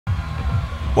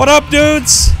What up,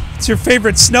 dudes? It's your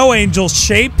favorite snow angel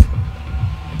shape.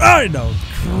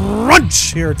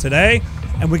 rhinoCRUNCH here today.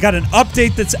 And we got an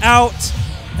update that's out.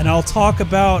 And I'll talk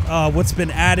about what's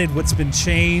been added, what's been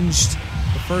changed.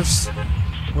 But first,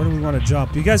 where do we want to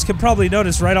jump? You guys can probably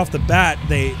notice right off the bat,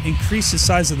 they increased the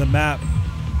size of the map.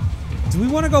 Do we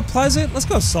want to go pleasant? Let's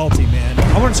go salty, man.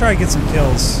 I want to try and get some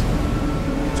kills.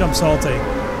 Jump salty.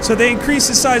 So they increased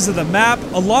the size of the map.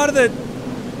 A lot of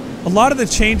the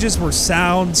changes were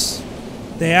sounds.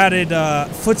 They added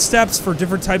footsteps for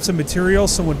different types of material,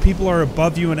 so when people are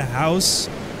above you in a house,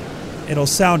 it'll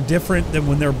sound different than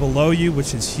when they're below you,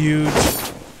 which is huge.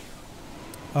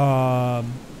 A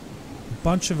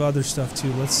bunch of other stuff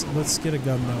too. Let's get a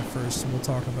gun though first, and we'll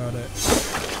talk about it.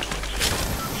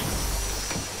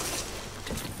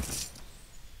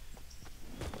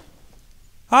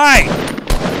 Hi!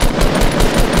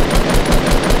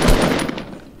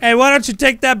 Hey, why don't you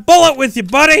take that bullet with you,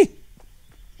 buddy?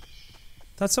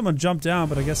 Thought someone jumped down,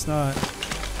 but I guess not.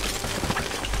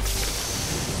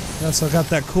 I also got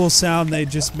that cool sound they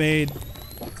just made.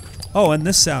 Oh, and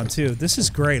this sound too. This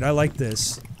is great. I like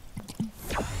this.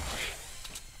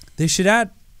 They should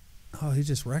add... Oh, he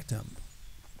just wrecked him.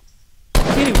 I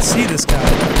can't even see this guy.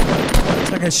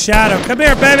 It's like a shadow. Come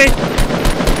here, baby!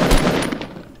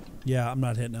 Yeah, I'm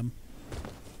not hitting him.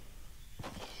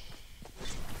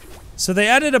 So they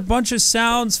added a bunch of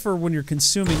sounds for when you're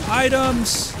consuming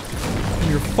items, when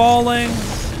you're falling.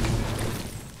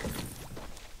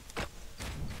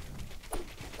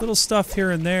 Little stuff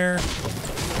here and there.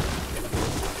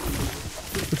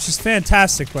 Which is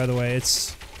fantastic, by the way.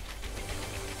 It's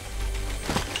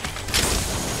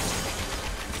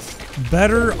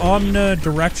better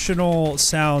omnidirectional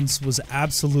sounds was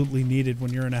absolutely needed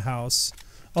when you're in a house.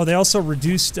 Oh, they also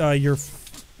reduced your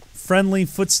friendly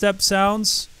footstep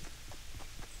sounds.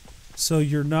 So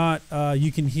you're not,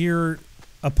 you can hear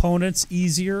opponents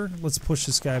easier. Let's push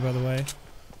this guy, by the way.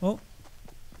 Oh,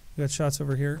 we got shots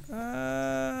over here.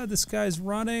 This guy's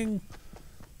running.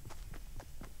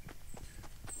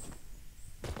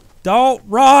 Don't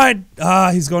run!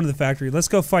 He's going to the factory. Let's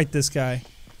go fight this guy.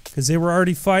 Because they were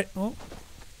already Oh.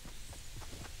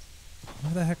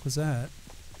 What the heck was that?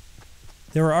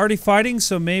 They were already fighting,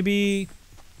 so maybe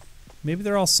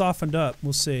they're all softened up.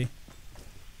 We'll see.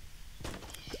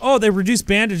 Oh, they reduced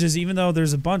bandages even though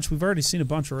there's a bunch. We've already seen a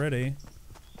bunch already.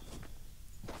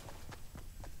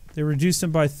 They reduced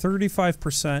them by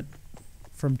 35%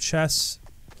 from chests.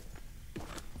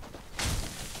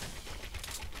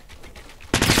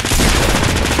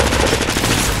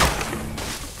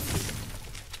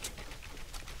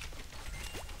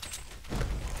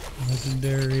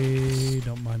 Legendary.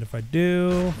 Don't mind if I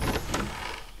do.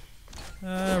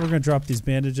 We're gonna drop these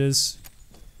bandages.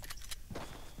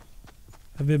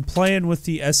 I've been playing with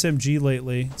the SMG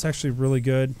lately. It's actually really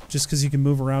good, just because you can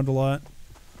move around a lot.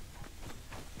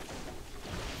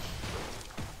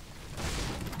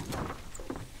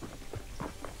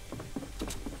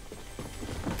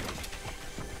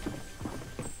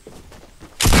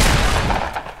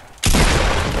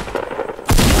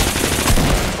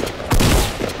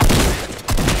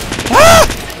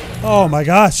 Ah! Oh my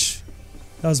gosh!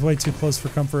 That was way too close for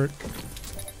comfort.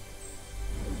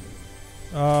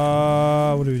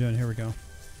 What are we doing? Here we go.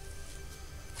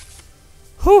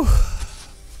 Whew.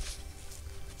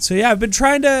 So yeah, I've been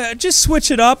trying to just switch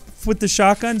it up with the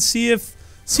shotgun, see if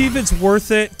it's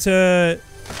worth it to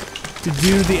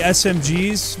do the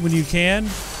SMGs when you can.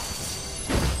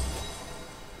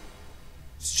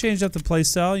 Just change up the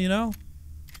playstyle, you know?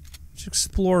 Just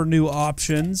explore new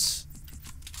options.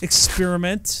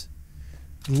 Experiment.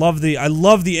 I love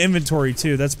the inventory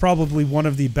too. That's probably one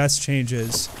of the best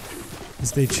changes.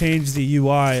 Is they changed the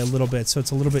UI a little bit, so it's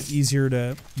a little bit easier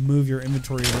to move your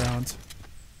inventory around.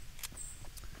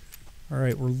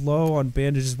 Alright, we're low on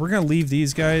bandages. We're gonna leave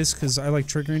these guys, because I like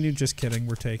triggering you. Just kidding,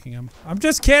 we're taking them. I'm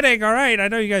just kidding, alright? I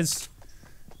know you guys...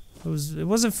 It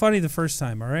wasn't funny the first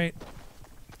time, alright?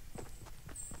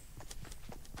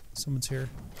 Someone's here.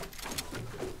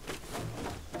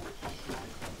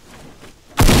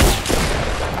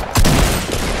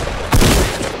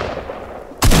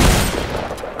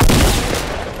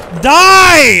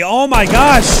 Die! Oh my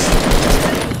gosh!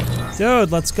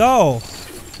 Dude, let's go.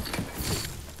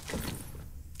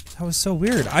 That was so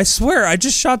weird. I swear, I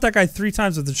just shot that guy 3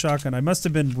 times with the shotgun. I must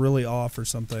have been really off or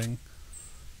something.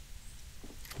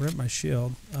 Where at my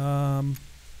shield? We're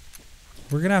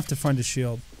gonna have to find a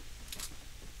shield.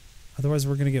 Otherwise,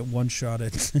 we're gonna get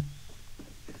one-shotted.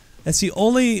 That's the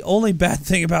only bad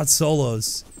thing about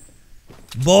solos.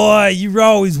 Boy, you're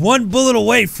always one bullet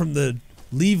away from the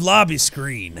leave lobby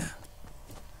screen.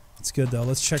 It's good though.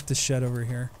 Let's check this shed over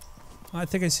here. I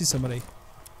think I see somebody.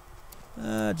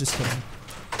 Just kidding.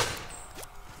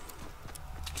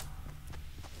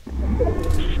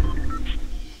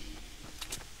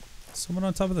 Someone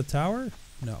on top of the tower?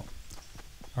 No.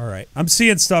 Alright. I'm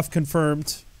seeing stuff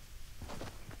confirmed.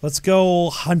 Let's go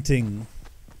hunting.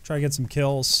 Try to get some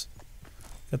kills.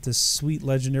 Got this sweet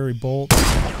legendary bolt.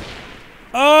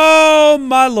 Oh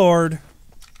my lord.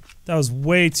 That was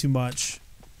way too much.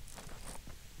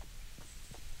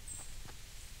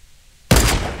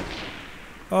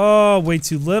 Oh, way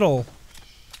too little.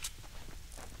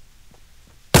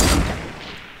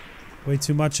 Way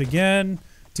too much again.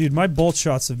 Dude, my bolt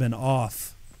shots have been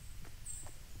off.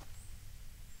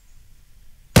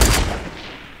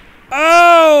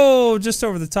 Oh! Just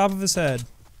over the top of his head.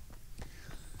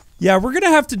 Yeah, we're gonna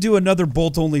have to do another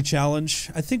bolt-only challenge.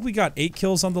 I think we got 8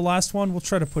 kills on the last one. We'll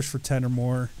try to push for 10 or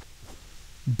more.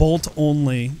 Bolt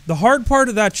only. The hard part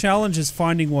of that challenge is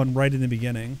finding one right in the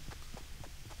beginning.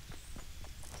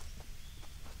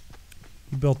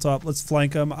 He built up. Let's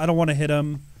flank him. I don't want to hit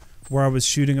him where I was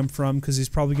shooting him from because he's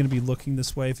probably going to be looking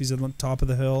this way if he's on the top of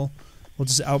the hill. We'll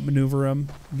just outmaneuver him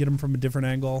and get him from a different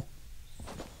angle.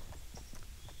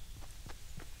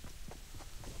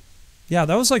 Yeah,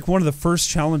 that was like one of the first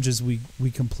challenges we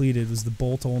completed was the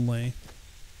bolt only.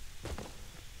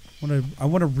 I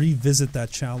want to revisit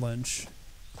that challenge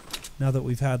now that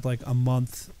we've had like a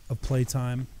month of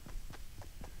playtime.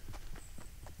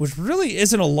 Which really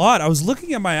isn't a lot. I was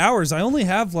looking at my hours. I only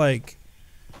have like...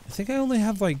 I think I only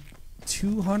have like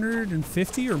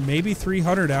 250 or maybe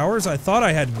 300 hours. I thought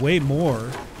I had way more. Do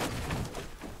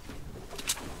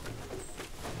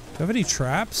you have any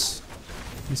traps?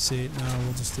 Let me see. No,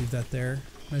 we'll just leave that there.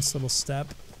 Nice little step.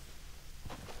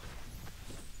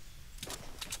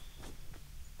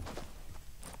 I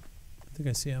think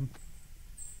I see him.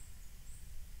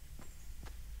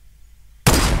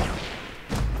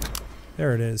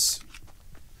 There it is.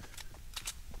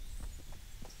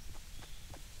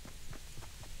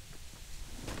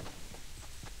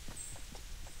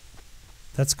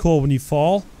 That's cool when you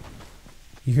fall.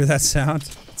 You hear that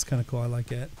sound? It's kind of cool. I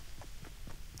like it.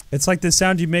 It's like the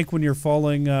sound you make when you're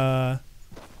falling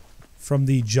from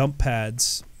the jump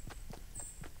pads.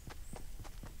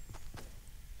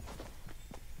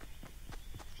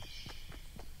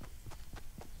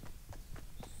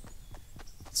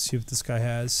 Let's see what this guy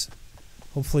has.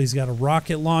 Hopefully he's got a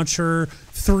rocket launcher,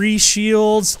 3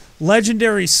 shields,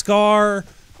 legendary scar,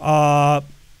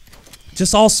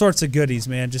 just all sorts of goodies,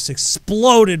 man. Just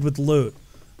exploded with loot.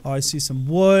 Oh, I see some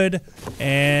wood,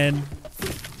 and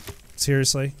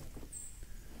seriously,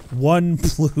 1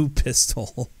 blue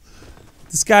pistol.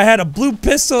 This guy had a blue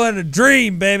pistol and a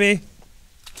dream, baby.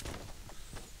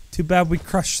 Too bad we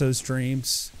crushed those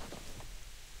dreams.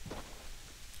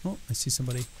 Oh, I see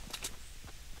somebody.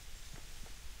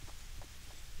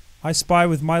 I spy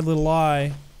with my little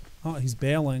eye. Oh, he's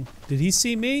bailing. Did he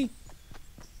see me?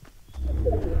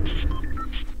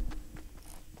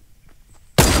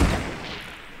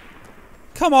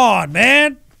 Come on,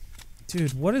 man!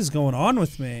 Dude, what is going on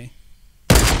with me?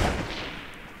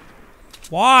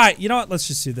 Why? You know what? Let's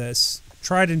just do this.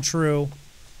 Tried and true.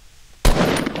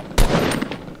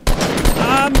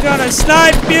 I'm gonna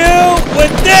snipe you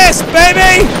with this,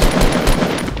 baby!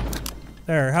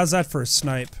 There, how's that for a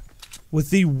snipe? With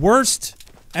the worst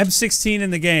M16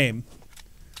 in the game.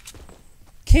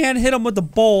 Can't hit him with the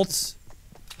bolt.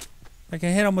 I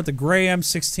can hit him with the gray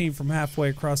M16 from halfway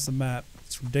across the map.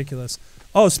 It's ridiculous.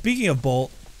 Oh, speaking of bolt,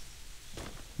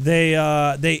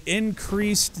 they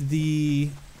increased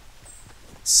the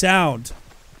sound.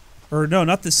 Or no,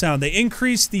 not the sound. They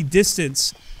increased the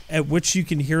distance at which you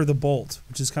can hear the bolt,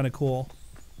 which is kind of cool.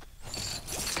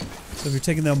 So if you're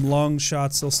taking them long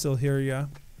shots, they'll still hear you.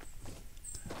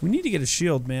 We need to get a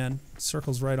shield, man.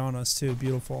 Circle's right on us, too.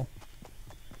 Beautiful.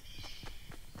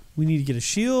 We need to get a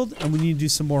shield, and we need to do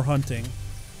some more hunting.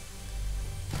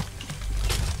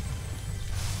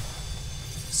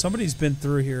 Somebody's been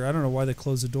through here. I don't know why they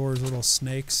closed the doors. Little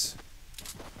snakes.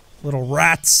 Little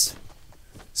rats.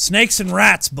 Snakes and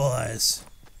rats, boys.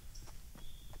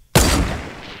 I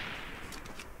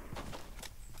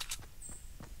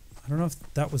don't know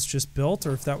if that was just built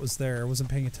or if that was there. I wasn't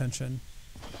paying attention.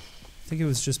 I think it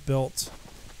was just built.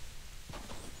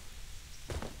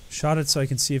 Shot it so I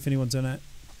can see if anyone's in it.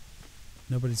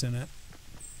 Nobody's in it.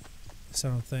 So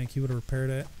I don't think. He would have repaired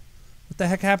it. What the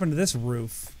heck happened to this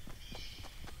roof?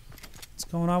 What's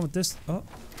going on with this? Oh.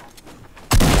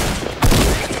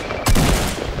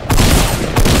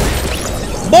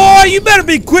 Boy, you better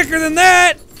be quicker than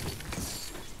that!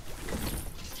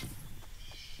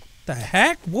 The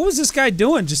heck? What was this guy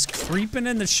doing? Just creeping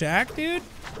in the shack, dude?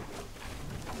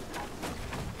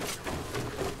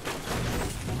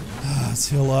 Let's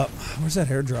heal up. Where's that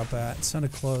airdrop at? It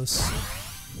sounded close. I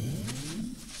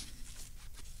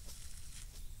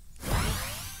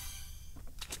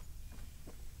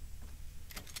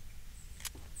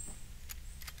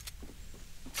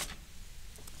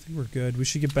think we're good. We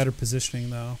should get better positioning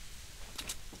though.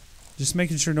 Just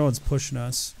making sure no one's pushing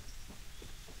us.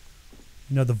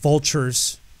 You know, the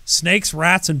vultures. Snakes,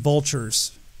 rats, and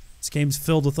vultures. This game's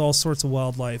filled with all sorts of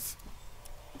wildlife.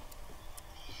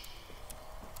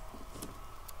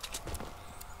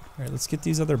 Alright, let's get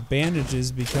these other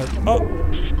bandages because... Oh!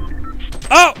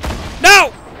 Oh!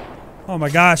 No! Oh my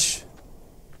gosh.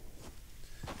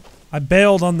 I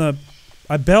bailed on my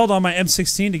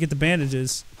M16 to get the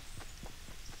bandages.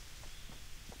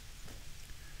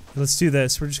 Let's do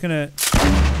this. We're gonna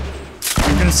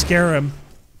scare him.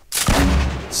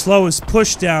 Slow his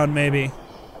push down, maybe.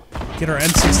 Get our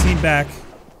M16 back.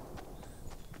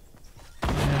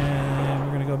 And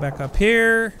we're gonna go back up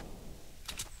here.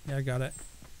 Yeah, I got it.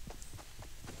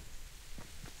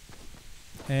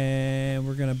 And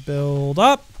we're gonna build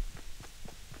up.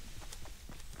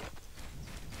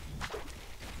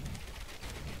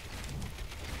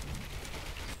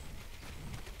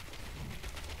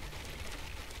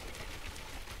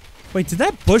 Wait, did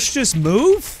that bush just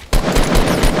move?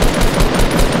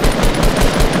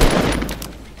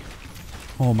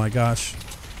 Oh my gosh.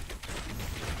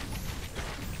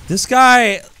 This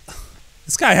guy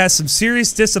has some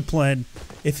serious discipline.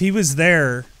 If he was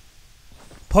there,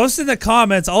 post in the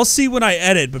comments. I'll see when I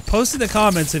edit, but post in the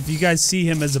comments if you guys see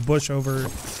him as a bush over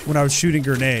when I was shooting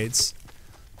grenades.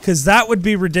 Because that would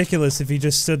be ridiculous if he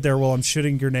just stood there while I'm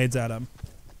shooting grenades at him.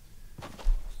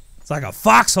 It's like a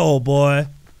foxhole, boy.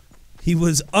 He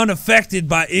was unaffected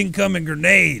by incoming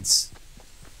grenades.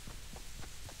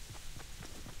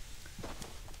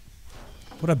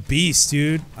 What a beast,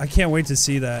 dude. I can't wait to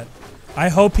see that. I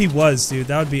hope he was, dude.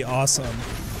 That would be awesome.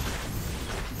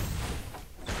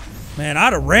 Man,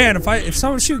 I'd have ran if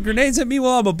someone shooting grenades at me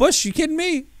while I'm a bush. You kidding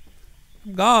me?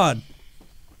 I'm gone.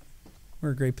 We're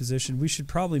in a great position. We should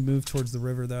probably move towards the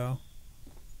river, though.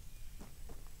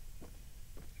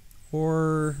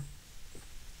 Or...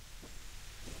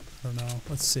 I don't know.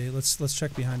 Let's see. Let's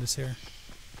check behind us here.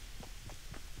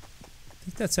 I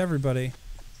think that's everybody.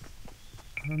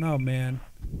 I don't know, man.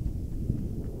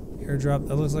 Airdrop.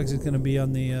 That looks like it's gonna be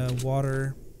on the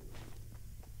water.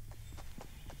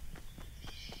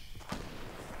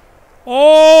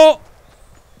 Oh!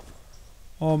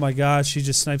 Oh my gosh! He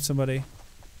just sniped somebody.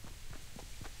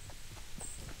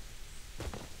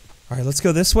 All right, let's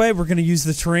go this way. We're gonna use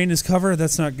the terrain as cover.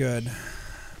 That's not good.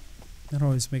 That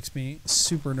always makes me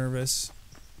super nervous.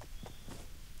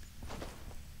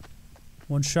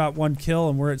 One shot, one kill,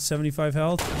 and we're at 75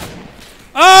 health.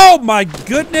 Oh my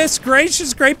goodness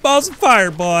gracious, great balls of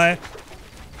fire, boy.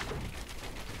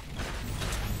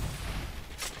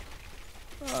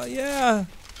 Oh yeah.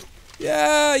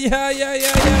 Yeah.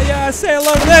 Say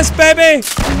hello to this, baby.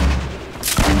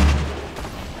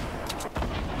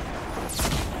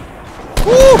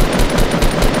 Woo!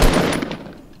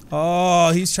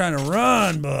 Oh, he's trying to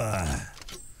run, boy.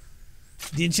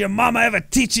 Didn't your mama ever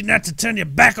teach you not to turn your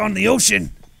back on the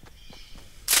ocean?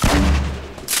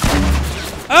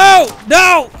 Oh,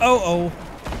 no! Oh.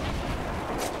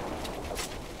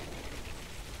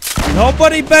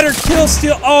 Nobody better kill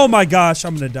steal. Oh my gosh,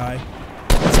 I'm gonna die.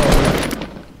 It's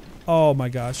over. Oh my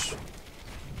gosh.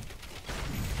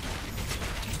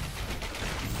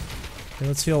 Okay,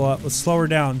 let's heal up. Let's slow her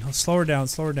down. Slow her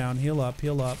down. Heal up.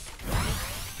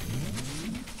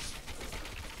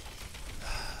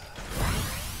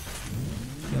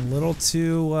 A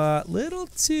little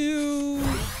too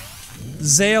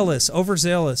zealous,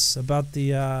 overzealous about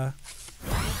the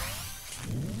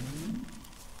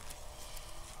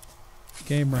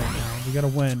game right now. We gotta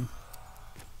win.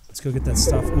 Let's go get that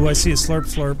stuff. Ooh, I see a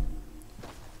slurp.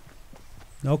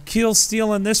 No kill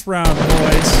stealing this round,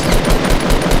 boys.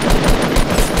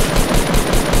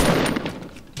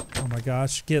 Oh my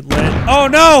gosh, get lit. Oh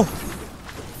no!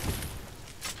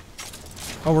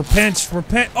 Oh, we're pinched.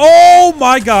 Oh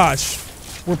my gosh.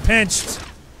 We're pinched.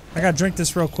 I gotta drink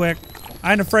this real quick.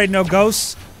 I ain't afraid no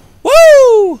ghosts. Woo!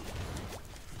 Oh,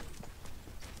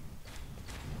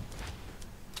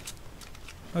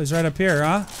 he's right up here,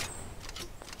 huh?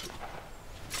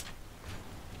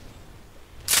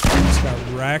 Just got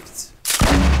wrecked.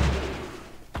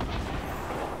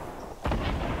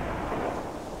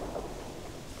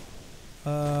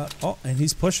 Oh, and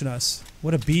he's pushing us.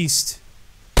 What a beast.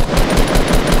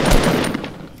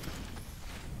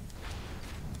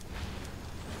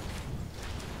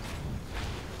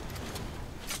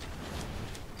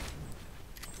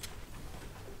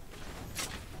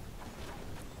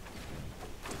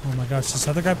 gosh, this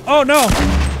other guy. Oh no!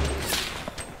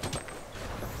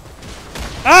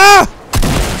 Ah!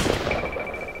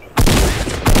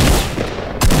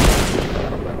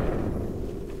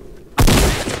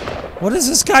 What is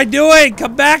this guy doing?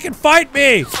 Come back and fight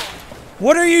me!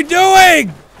 What are you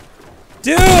doing?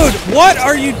 Dude, what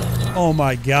are you? Oh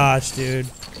my gosh, dude.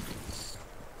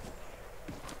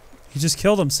 He just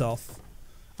killed himself.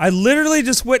 I literally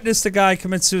just witnessed a guy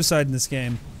commit suicide in this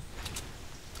game.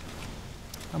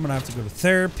 I'm gonna have to go to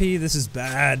therapy. This is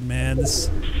bad, man.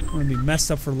 I'm gonna be messed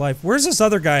up for life. Where's this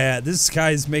other guy at? This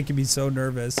guy is making me so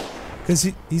nervous. Because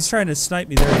he's trying to snipe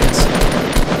me. There he is.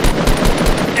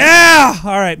 Yeah!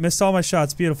 Alright, missed all my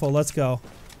shots. Beautiful. Let's go.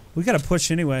 We gotta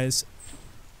push anyways.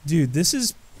 Dude, this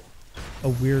is a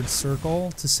weird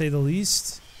circle, to say the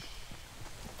least.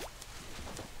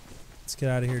 Let's get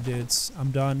out of here, dudes.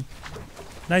 I'm done.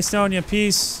 Nice knowing you.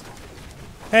 Peace.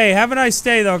 Hey, have a nice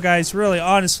day, though, guys. Really,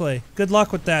 honestly. Good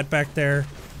luck with that back there.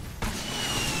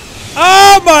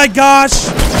 Oh, my gosh!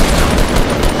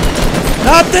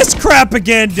 Not this crap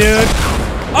again, dude.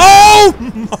 Oh,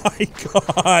 my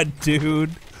God,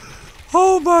 dude.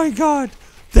 Oh, my God.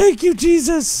 Thank you,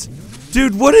 Jesus.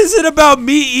 Dude, what is it about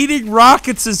me eating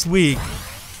rockets this week?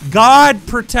 God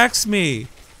protects me.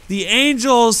 The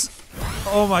angels...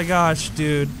 Oh, my gosh,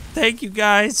 dude. Thank you,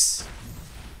 guys.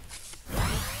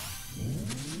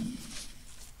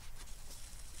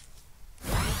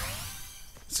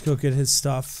 Let's go get his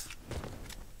stuff.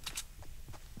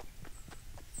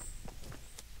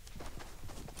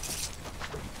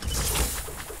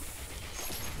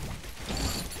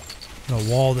 I'm gonna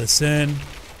wall this in.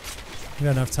 We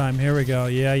got enough time. Here we go.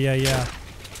 Yeah, yeah, yeah.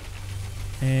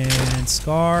 And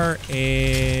scar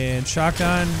and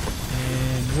shotgun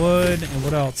and wood and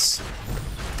what else?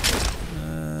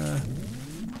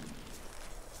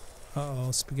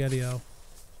 Uh-oh, Spaghetti-O.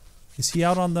 Is he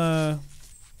out on the...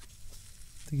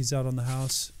 I think he's out on the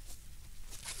house.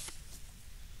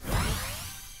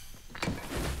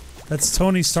 That's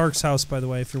Tony Stark's house, by the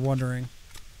way, if you're wondering.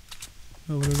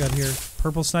 Oh, what do we got here?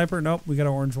 Purple sniper? Nope, we got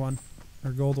an orange one.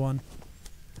 Or gold one.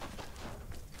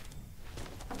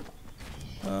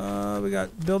 We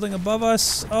got building above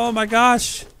us. Oh my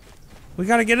gosh. We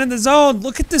gotta get in the zone.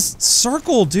 Look at this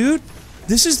circle, dude.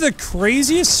 This is the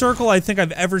craziest circle I think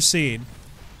I've ever seen.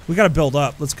 We gotta build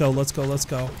up. Let's go, let's go, let's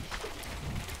go.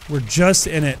 We're just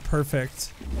in it.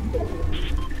 Perfect.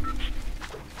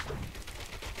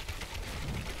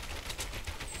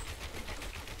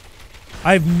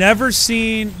 I've never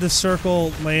seen the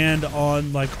circle land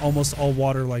on like almost all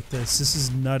water like this. This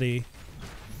is nutty.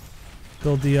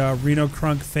 Build the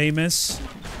rhinoCRUNCH famous.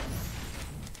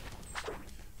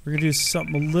 We're gonna do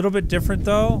something a little bit different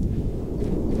though.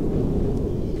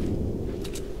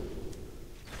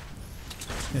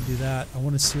 Gonna do that. I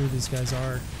want to see where these guys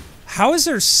are. How is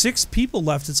there 6 people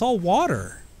left? It's all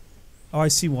water. Oh, I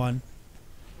see one.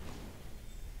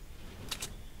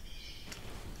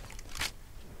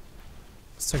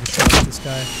 Let's take a shot at this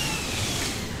guy.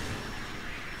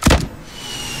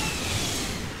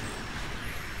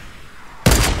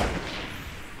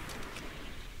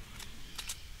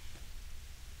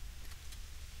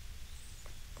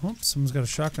 Oh, someone's got a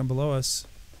shotgun below us.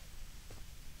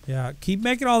 Yeah, keep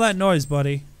making all that noise,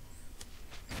 buddy.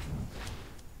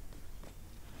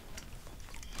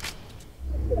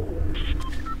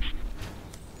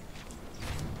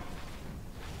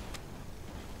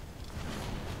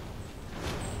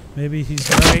 Maybe he's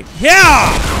right.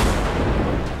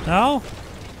 Yeah! No?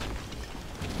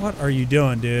 What are you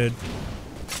doing, dude?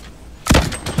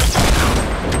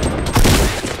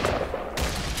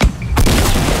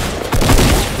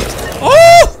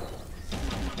 Oh!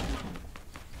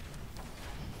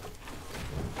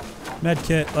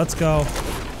 Medkit, let's go.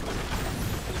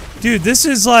 Dude, this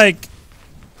is like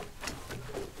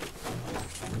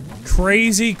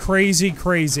crazy, crazy,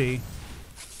 crazy.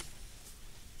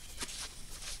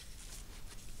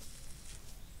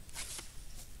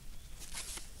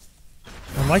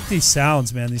 I like these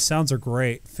sounds, man. These sounds are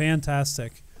great.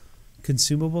 Fantastic.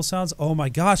 Consumable sounds. Oh my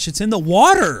gosh, it's in the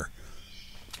water.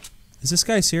 Is this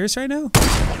guy serious right now?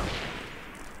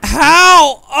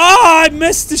 How? Oh, I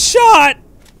missed the shot.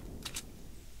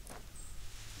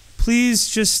 Please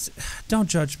just don't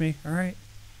judge me, all right?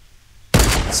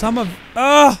 Some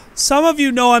of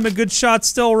you know I'm a good shot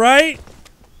still, right?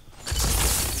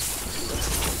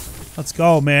 Let's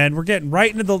go, man. We're getting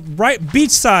right into the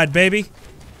beach side, baby.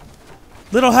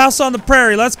 Little house on the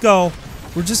prairie, let's go.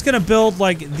 We're just gonna build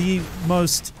like the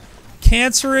most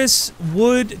cancerous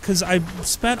wood because I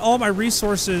spent all my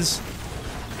resources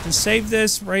to save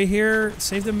this right here,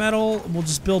 save the metal. We'll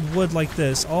just build wood like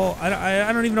this. Oh, I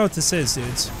don't even know what this is,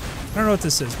 dudes. I don't know what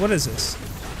this is. What is this?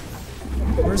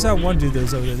 Where's that one dude that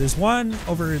was over there? There's one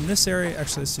over in this area.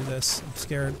 Actually, let's do this. I'm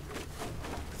scared.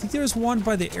 I think there was one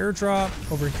by the airdrop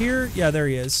over here. Yeah, there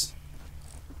he is.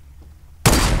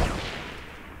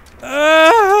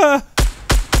 Ah!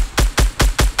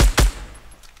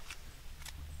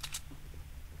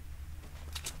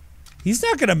 He's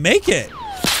not gonna make it.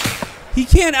 He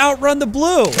can't outrun the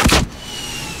blue.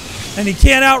 And he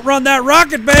can't outrun that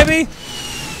rocket, baby.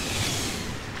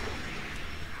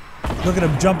 Look at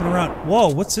him jumping around. Whoa,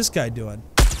 what's this guy doing?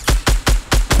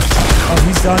 Oh,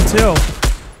 he's done too.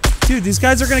 Dude, these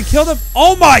guys are gonna kill them.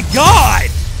 Oh my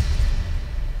god!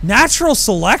 Natural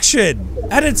selection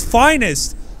at its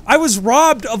finest. I was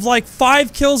robbed of like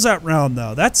 5 kills that round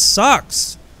though. That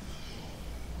sucks.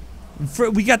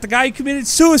 We got the guy who committed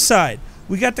suicide.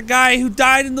 We got the guy who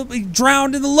died he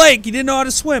drowned in the lake. He didn't know how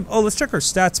to swim. Oh, let's check our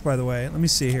stats, by the way. Let me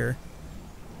see here.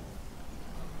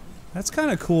 That's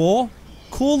kind of cool.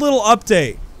 Cool little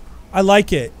update. I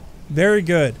like it. Very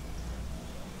good.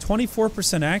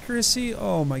 24% accuracy?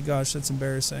 Oh my gosh, that's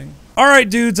embarrassing. Alright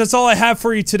dudes, that's all I have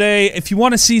for you today. If you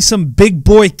want to see some big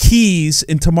boy keys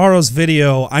in tomorrow's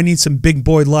video, I need some big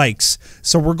boy likes.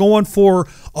 So we're going for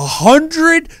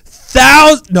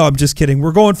 100,000. No, I'm just kidding.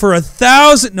 We're going for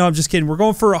 1,000. No, I'm just kidding. We're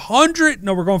going for 100.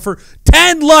 No, we're going for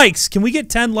 10 likes. Can we get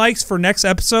 10 likes for next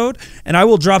episode? And I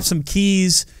will drop some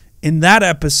keys in that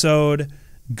episode.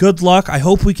 Good luck. I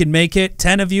hope we can make it.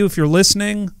 10 of you, if you're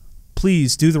listening,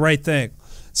 please do the right thing.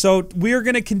 So we are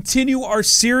going to continue our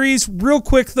series. Real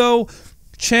quick, though,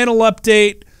 channel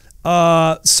update.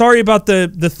 Sorry about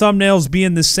the thumbnails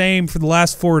being the same for the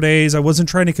last 4 days. I wasn't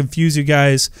trying to confuse you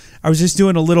guys. I was just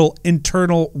doing a little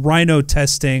internal rhino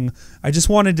testing. I just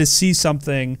wanted to see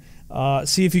something,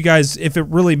 see if you guys, if it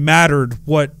really mattered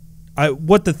what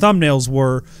the thumbnails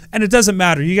were. And it doesn't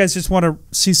matter. You guys just want to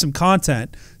see some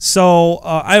content. So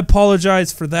I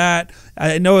apologize for that.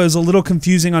 I know it was a little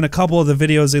confusing on a couple of the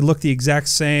videos. They look the exact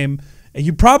same.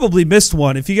 You probably missed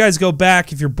one. If you guys go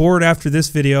back, if you're bored after this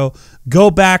video, go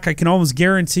back. I can almost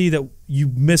guarantee that you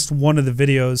missed one of the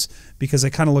videos because they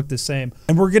kind of look the same.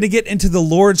 And we're going to get into the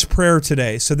Lord's Prayer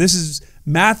today. So this is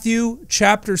Matthew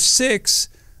chapter 6,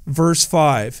 verse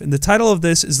 5. And the title of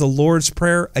this is the Lord's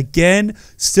Prayer. Again,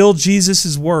 still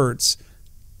Jesus' words.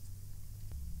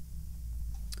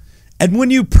 And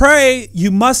when you pray, you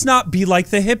must not be like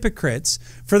the hypocrites,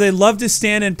 for they love to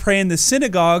stand and pray in the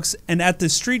synagogues and at the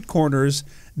street corners,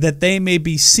 that they may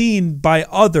be seen by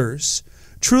others.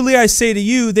 Truly I say to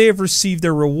you, they have received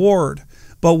their reward.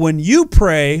 But when you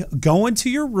pray, go into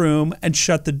your room and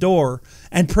shut the door,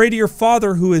 and pray to your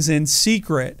Father who is in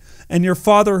secret, and your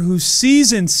Father who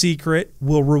sees in secret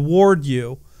will reward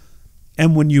you.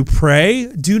 And when you pray,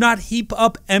 do not heap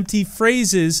up empty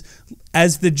phrases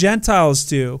as the Gentiles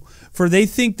do, for they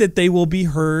think that they will be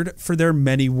heard for their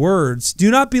many words.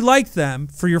 Do not be like them,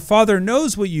 for your Father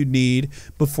knows what you need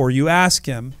before you ask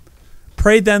him.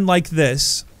 Pray then like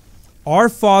this: Our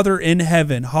Father in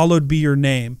heaven, hallowed be your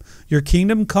name. Your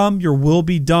kingdom come, your will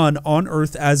be done on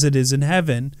earth as it is in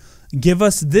heaven. Give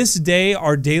us this day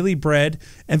our daily bread,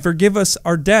 and forgive us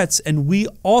our debts, and we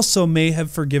also may have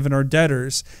forgiven our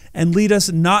debtors. And lead us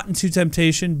not into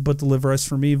temptation, but deliver us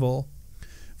from evil.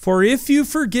 For if you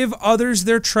forgive others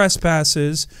their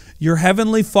trespasses, your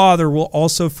heavenly Father will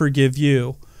also forgive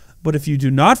you. But if you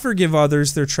do not forgive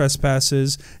others their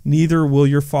trespasses, neither will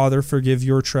your Father forgive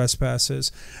your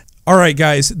trespasses. All right,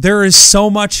 guys, there is so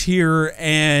much here,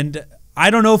 and I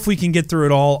don't know if we can get through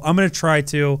it all. I'm going to try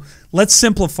to. Let's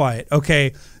simplify it,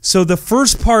 okay? So the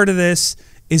first part of this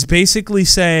is basically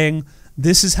saying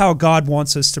this is how God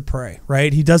wants us to pray,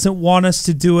 right? He doesn't want us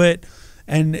to do it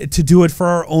and to do it for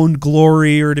our own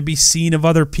glory or to be seen of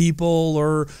other people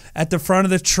or at the front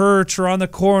of the church or on the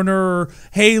corner or,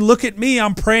 hey, look at me,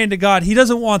 I'm praying to God. He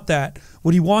doesn't want that.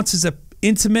 What he wants is an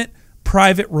intimate,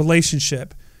 private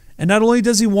relationship. And not only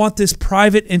does he want this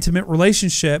private, intimate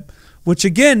relationship, which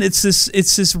again, it's this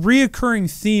reoccurring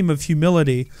theme of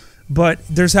humility, but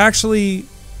there's actually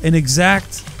an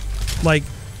exact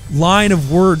line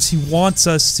of words he wants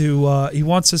us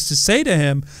to say to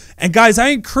him. And guys, I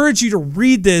encourage you to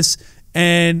read this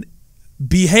and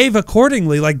behave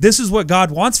accordingly. Like, this is what God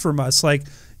wants from us. Like,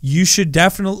 you should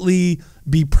definitely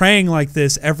be praying like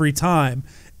this every time.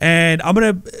 And I'm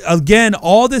going to, again,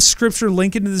 all this scripture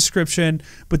link in the description,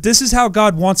 but this is how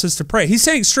God wants us to pray. He's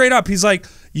saying straight up, he's like,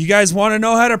 you guys want to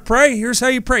know how to pray? Here's how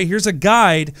you pray. Here's a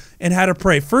guide in how to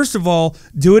pray. First of all,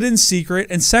 do it in secret.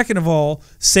 And second of all,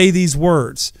 say these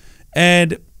words.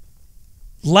 And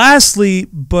lastly,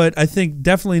 but I think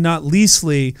definitely not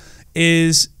leastly,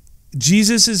 is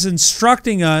Jesus is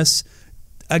instructing us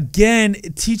again,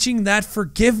 teaching that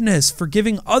forgiveness,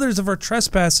 forgiving others of our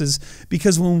trespasses,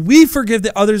 because when we forgive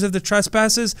the others of the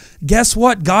trespasses, guess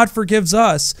what? God forgives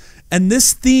us. And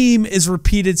this theme is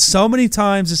repeated so many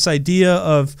times, this idea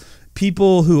of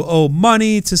people who owe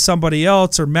money to somebody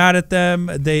else or mad at them,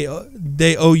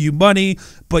 they owe you money,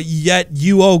 but yet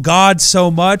you owe God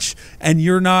so much, and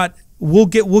you're not. We'll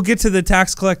get to the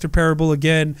tax collector parable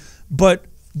again, but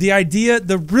the idea,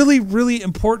 the really, really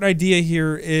important idea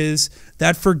here is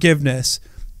that forgiveness.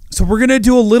 So we're going to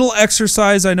do a little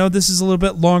exercise. I know this is a little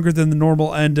bit longer than the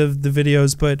normal end of the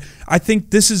videos, but I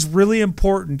think this is really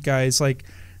important, guys. Like,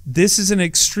 this is an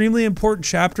extremely important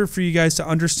chapter for you guys to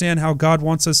understand how God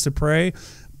wants us to pray,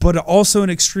 but also an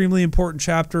extremely important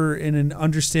chapter in an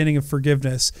understanding of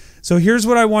forgiveness. So here's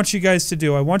what I want you guys to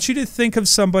do. I want you to think of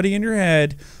somebody in your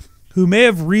head who may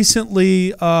have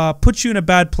recently put you in a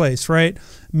bad place, right?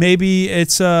 Maybe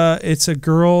it's a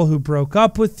girl who broke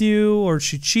up with you, or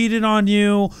she cheated on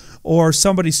you, or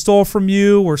somebody stole from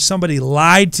you, or somebody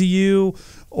lied to you,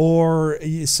 or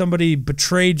somebody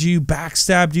betrayed you,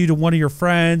 backstabbed you to one of your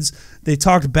friends. They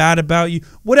talked bad about you,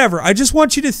 whatever. I just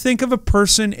want you to think of a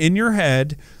person in your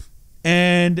head,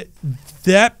 and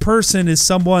that person is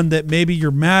someone that maybe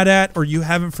you're mad at or you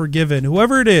haven't forgiven,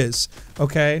 whoever it is,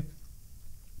 okay?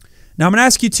 Now, I'm going to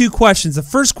ask you two questions. The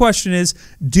first question is,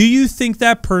 do you think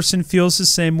that person feels the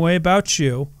same way about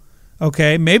you?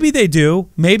 Okay, maybe they do.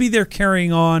 Maybe they're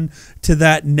carrying on to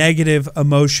that negative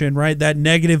emotion, right? That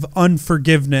negative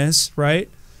unforgiveness, right?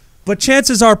 But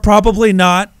chances are probably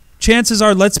not. Chances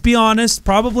are, let's be honest,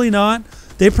 probably not.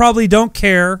 They probably don't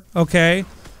care, okay?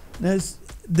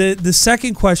 The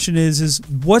second question is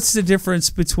what's the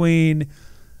difference between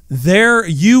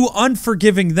you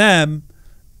unforgiving them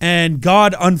and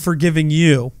God unforgiving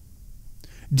you?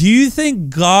 Do you think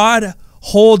God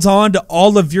holds on to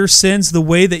all of your sins the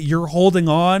way that you're holding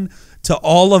on to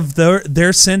all of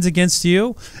their sins against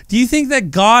you? Do you think that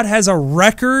God has a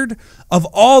record of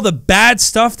all the bad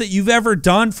stuff that you've ever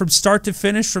done from start to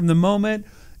finish, from the moment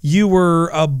you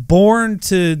were born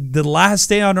to the last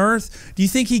day on earth? Do you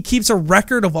think he keeps a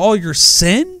record of all your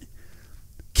sin?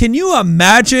 Can you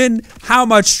imagine how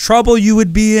much trouble you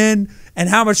would be in, and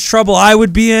how much trouble I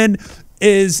would be in,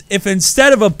 is if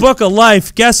instead of a book of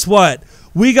life, guess what?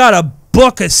 We got a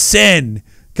book of sin,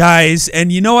 guys. And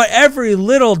you know what? Every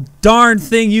little darn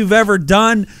thing you've ever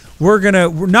done, we're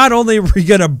not only are we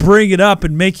gonna bring it up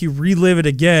and make you relive it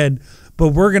again, but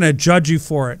we're gonna judge you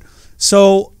for it.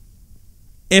 So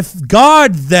if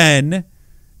God then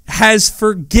has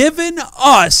forgiven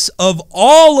us of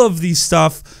all of these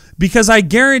stuff, because I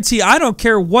guarantee, I don't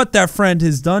care what that friend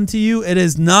has done to you, it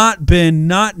has not been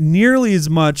nearly as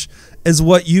much as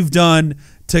what you've done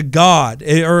to God,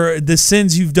 or the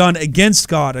sins you've done against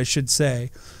God, I should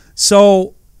say.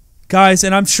 So, guys,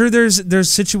 and I'm sure there's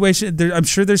situations, I'm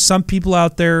sure there's some people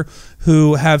out there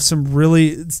who have some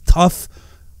really tough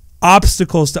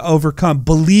obstacles to overcome.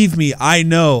 Believe me, I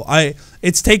know.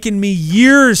 It's taken me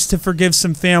years to forgive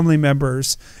some family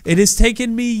members. It has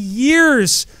taken me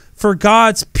years for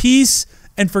God's peace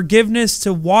and forgiveness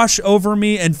to wash over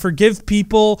me, and forgive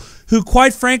people who,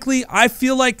 quite frankly, I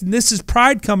feel like, this is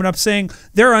pride coming up, saying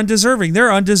they're undeserving.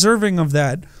 They're undeserving of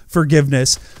that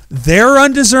forgiveness. They're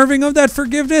undeserving of that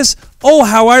forgiveness? Oh,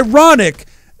 how ironic.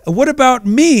 What about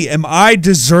me? Am I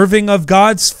deserving of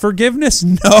God's forgiveness?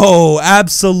 No,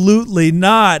 absolutely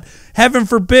not. Heaven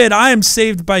forbid. I am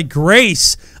saved by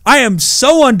grace. I am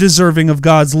so undeserving of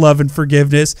God's love and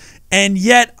forgiveness, and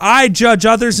yet I judge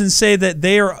others and say that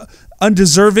they are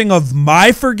undeserving of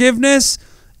my forgiveness?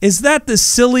 Is that the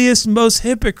silliest, most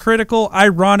hypocritical,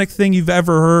 ironic thing you've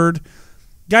ever heard?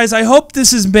 Guys, I hope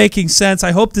this is making sense.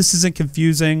 I hope this isn't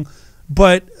confusing,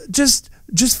 but just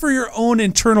for your own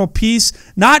internal peace,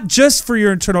 not just for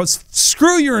your internal,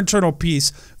 screw your internal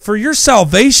peace, for your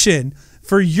salvation.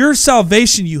 For your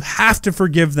salvation, you have to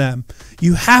forgive them.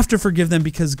 You have to forgive them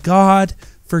because God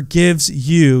forgives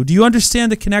you. Do you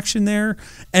understand the connection there?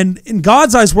 And in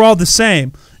God's eyes, we're all the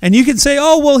same. And you can say,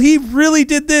 oh, well, he really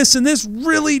did this, and this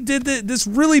really did this. This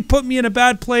really put me in a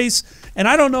bad place, and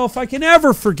I don't know if I can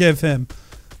ever forgive him.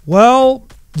 Well,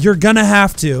 you're going to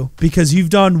have to, because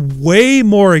you've done way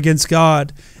more against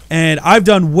God, and I've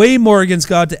done way more against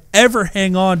God to ever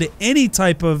hang on to any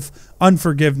type of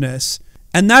unforgiveness.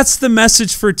 And that's the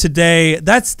message for today.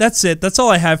 That's it. That's all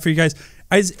I have for you guys.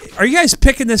 Are you guys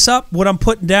picking this up, what I'm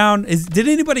putting down? Did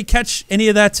anybody catch any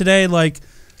of that today? Like,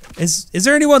 is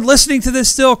there anyone listening to this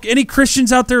still? Any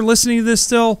Christians out there listening to this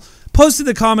still? Post in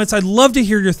the comments. I'd love to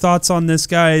hear your thoughts on this,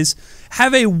 guys.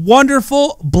 Have a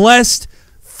wonderful, blessed,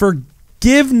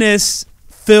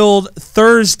 forgiveness-filled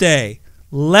Thursday.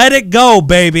 Let it go,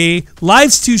 baby.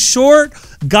 Life's too short.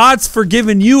 God's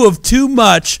forgiven you of too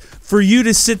much for you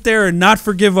to sit there and not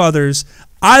forgive others.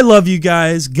 I love you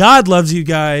guys. God loves you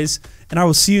guys. And I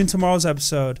will see you in tomorrow's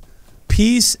episode.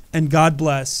 Peace and God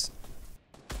bless.